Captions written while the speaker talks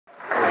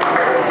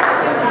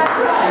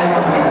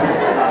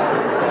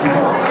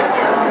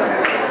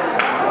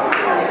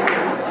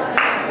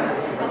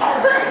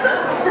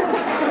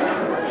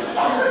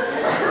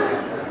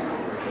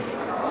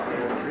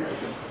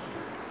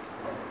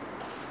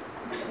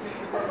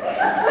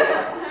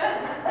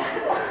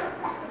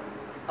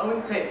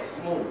wouldn't say it's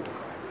small.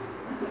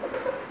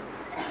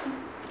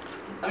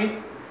 I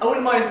mean, I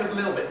wouldn't mind if it was a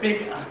little bit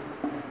bigger.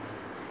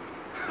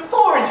 But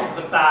 4 inches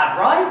isn't bad,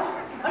 right?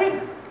 I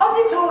mean, I've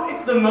been told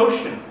it's the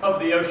motion of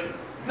the ocean,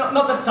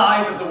 not the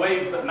size of the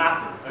waves that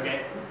matters,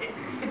 okay?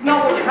 It's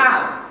not what you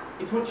have,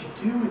 it's what you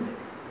do with it,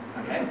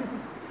 okay?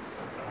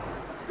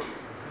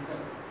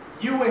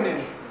 You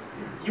women,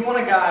 you want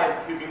a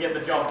guy who can get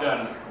the job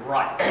done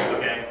right,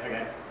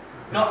 okay?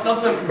 Not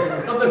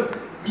some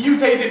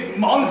mutated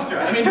monster.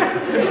 I mean,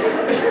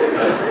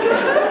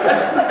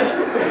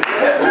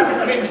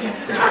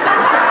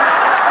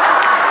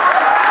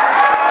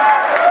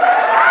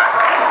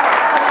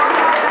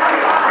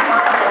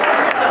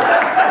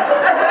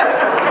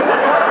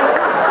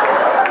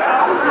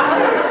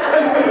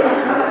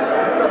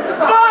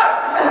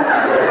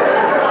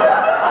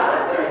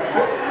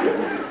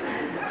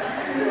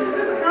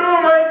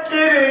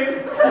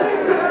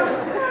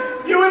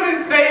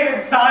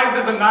 size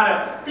doesn't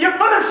matter. You're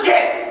full of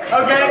shit,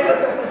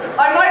 okay?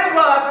 I might as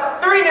well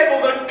have 3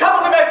 nipples and a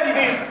couple of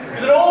STDs,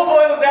 because it all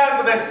boils down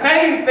to the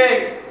same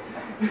thing.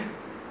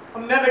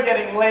 I'm never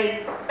getting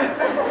laid.